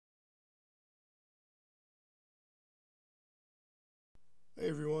Hey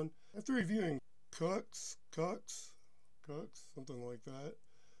everyone, after reviewing Cucs, something like that,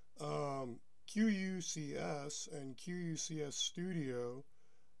 QucsStudio and QucsStudio,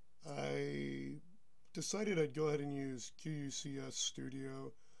 I decided I'd go ahead and use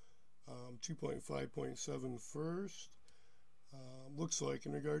QucsStudio 2.5.7 first. Looks like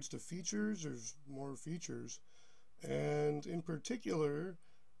in regards to features, there's more features. And in particular,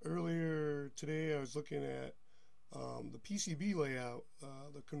 earlier today I was looking at the PCB layout,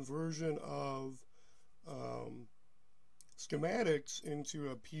 the conversion of schematics into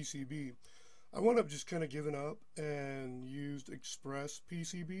a PCB. I wound up just kind of giving up and used Express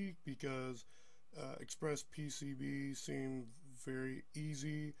PCB because Express PCB seemed very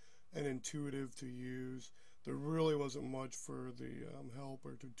easy and intuitive to use. There really wasn't much for the help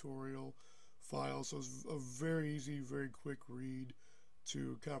or tutorial file, so it was a very easy, very quick read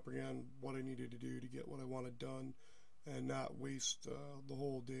to comprehend what I needed to do to get what I wanted done and not waste the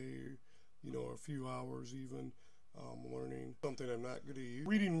whole day, a few hours even, learning something I'm not good at use.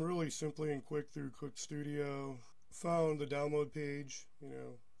 Reading really simply and quick through QucsStudio, found the download page,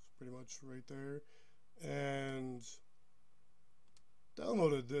 it's pretty much right there, and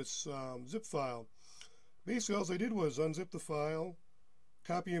downloaded this zip file. Basically all I did was unzip the file,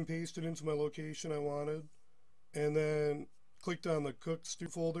 copy and paste it into my location I wanted, and then clicked on the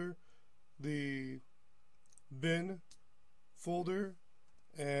QucsStudio folder, the bin folder,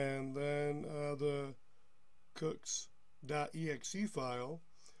 and then the cucs.exe file,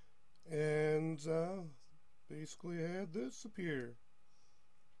 and basically I had this appear.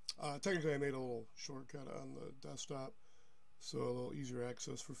 Technically I made a little shortcut on the desktop, so a little easier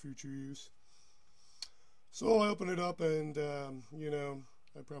access for future use. So I opened it up and, I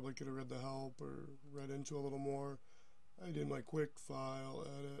probably could have read the help or read into a little more. I did my quick file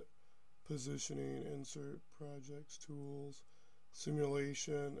edit, positioning, insert, projects, tools,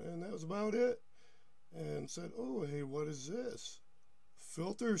 simulation, and that was about it. And said, oh, hey, what is this?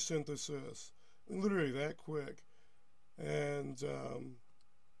 Filter synthesis. And literally that quick. And said,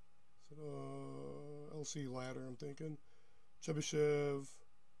 LC ladder, I'm thinking. Chebyshev,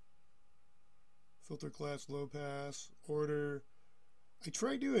 filter class low pass, order. I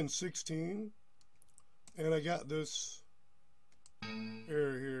tried doing 16, and I got this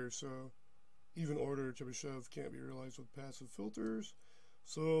error here, so even order Chebyshev can't be realized with passive filters.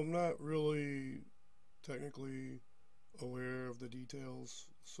 So I'm not really technically aware of the details,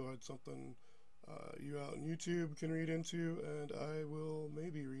 so it's something you out on YouTube can read into, and I will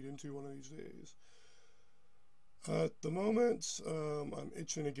maybe read into one of these days. At the moment, I'm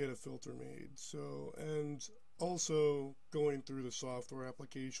itching to get a filter made, and also going through the software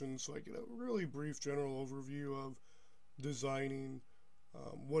application so I get a really brief general overview of designing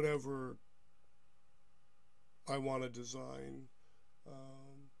whatever I want to design.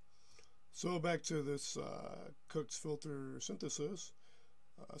 So back to this Cucs filter synthesis.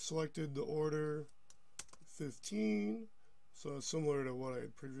 Selected the order 15, so similar to what I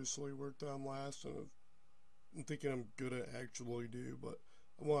had previously worked on last, and I'm thinking I'm good at actually do, but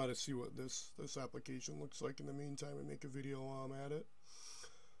I wanted to see what this application looks like in the meantime and make a video while I'm at it.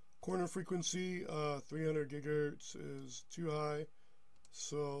 Corner frequency 300 gigahertz is too high,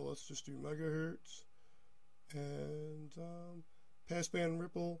 so let's just do megahertz. And passband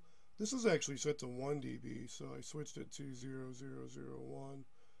ripple, this is actually set to 1 dB, so I switched it to 0.0001.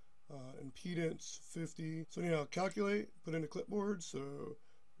 Impedance 50. So anyhow, calculate, put in a clipboard, so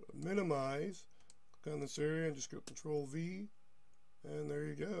minimize, click on this area and just go Control V, and there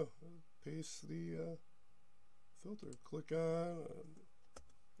you go. Paste the filter. Click on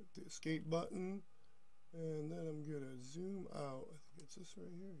hit the escape button, and then I'm gonna zoom out. I think it's this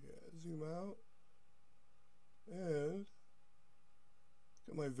right here. Yeah, zoom out, and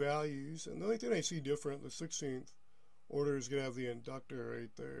got my values. And the only thing I see different, the 16th order is gonna have the inductor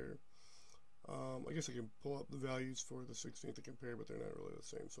right there. I guess I can pull up the values for the 16th to compare, but they're not really the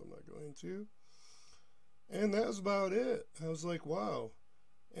same, so I'm not going to. And that was about it. I was like, wow.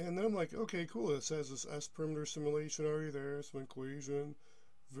 And then I'm like, okay, cool. This has this S perimeter simulation already there, some equation,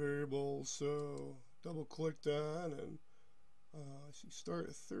 variables. So double clicked on, and I see start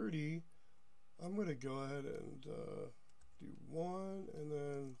at 30. I'm going to go ahead and do 1 and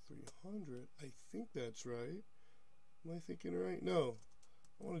then 300. I think that's right. Am I thinking right? No.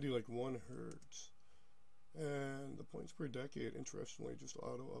 I want to do like 1 hertz. And the points per decade, interestingly, just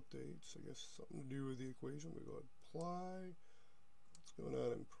auto updates. I guess something to do with the equation. We go apply. What's going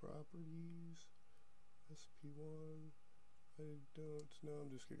on in properties? SP1. I don't know. I'm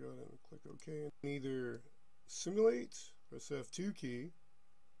just going to go ahead and click OK. And either simulate, press F2 key,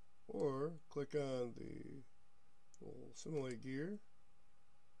 or click on the little simulate gear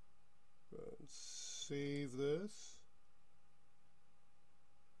And save this.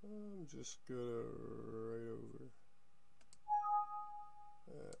 I'm just gonna right over.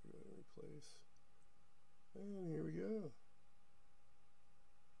 Go to replace. And here we go.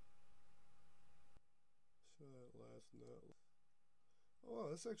 Show that last net list. Oh wow,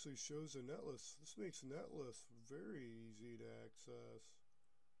 this actually shows a net list. This makes net list very easy to access.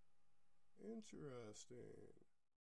 Interesting.